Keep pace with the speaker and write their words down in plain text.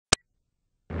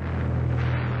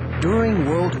During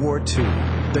World War II,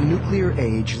 the nuclear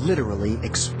age literally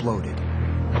exploded.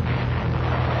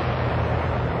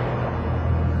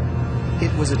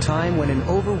 It was a time when an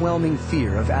overwhelming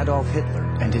fear of Adolf Hitler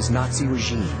and his Nazi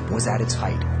regime was at its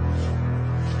height.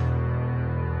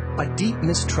 A deep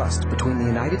mistrust between the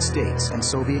United States and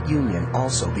Soviet Union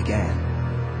also began.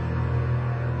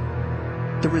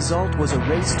 The result was a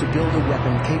race to build a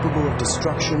weapon capable of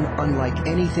destruction unlike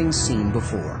anything seen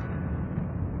before.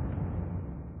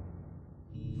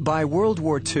 By World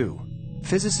War II,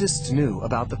 physicists knew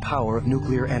about the power of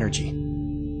nuclear energy.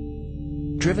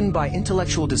 Driven by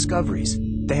intellectual discoveries,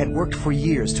 they had worked for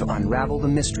years to unravel the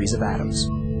mysteries of atoms.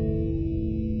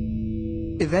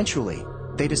 Eventually,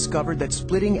 they discovered that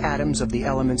splitting atoms of the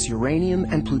elements uranium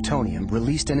and plutonium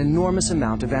released an enormous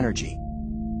amount of energy.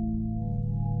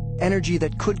 Energy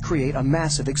that could create a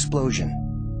massive explosion.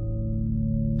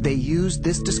 They used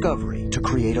this discovery to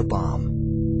create a bomb.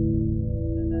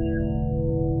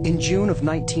 In June of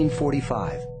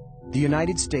 1945, the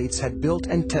United States had built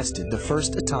and tested the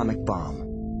first atomic bomb.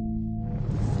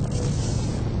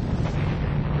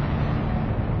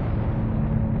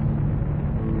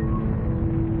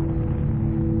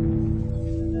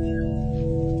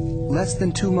 Less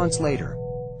than 2 months later,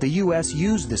 the U.S.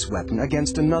 used this weapon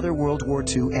against another World War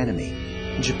II enemy,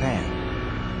 Japan.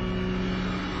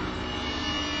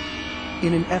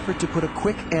 In an effort to put a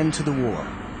quick end to the war,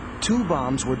 2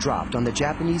 bombs were dropped on the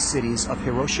Japanese cities of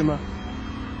Hiroshima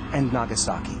and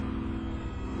Nagasaki.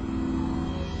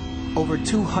 Over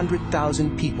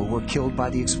 200,000 people were killed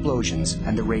by the explosions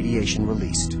and the radiation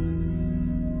released.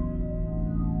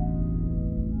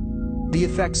 The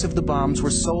effects of the bombs were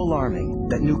so alarming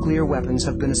that nuclear weapons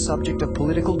have been a subject of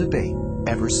political debate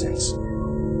ever since.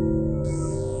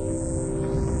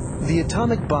 The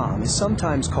atomic bomb is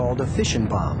sometimes called a fission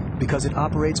bomb because it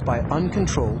operates by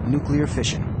uncontrolled nuclear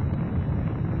fission.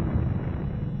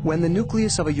 When the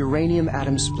nucleus of a uranium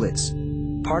atom splits,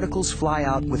 particles fly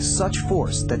out with such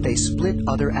force that they split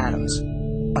other atoms.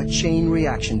 A chain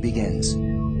reaction begins.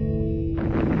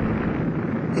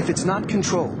 If it's not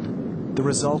controlled, the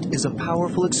result is a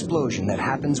powerful explosion that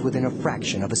happens within a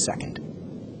fraction of a second.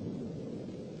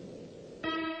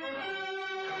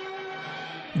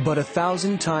 But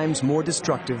 1,000 times more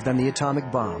destructive than the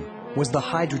atomic bomb was the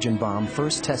hydrogen bomb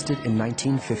first tested in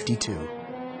 1952.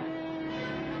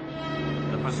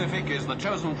 The Pacific is the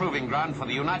chosen proving ground for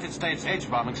the United States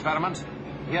H-bomb experiment,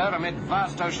 here amid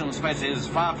vast ocean spaces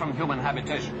far from human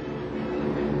habitation.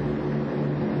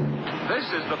 This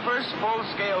is the first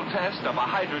full-scale test of a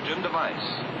hydrogen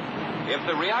device. If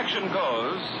the reaction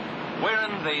goes, we're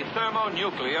in the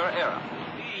thermonuclear era.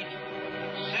 8,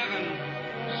 7,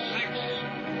 6,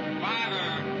 5,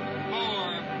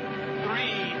 4,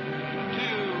 3,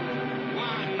 2,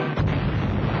 1.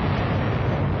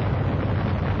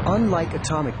 Unlike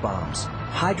atomic bombs,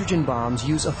 hydrogen bombs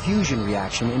use a fusion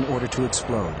reaction in order to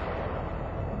explode.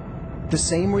 The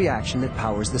same reaction that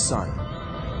powers the sun.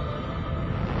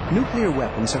 Nuclear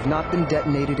weapons have not been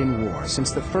detonated in war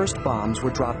since the first bombs were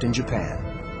dropped in Japan.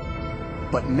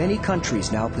 But many countries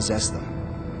now possess them.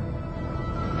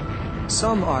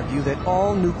 Some argue that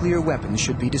all nuclear weapons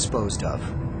should be disposed of.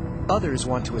 Others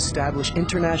want to establish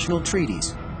international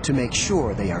treaties to make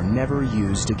sure they are never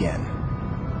used again.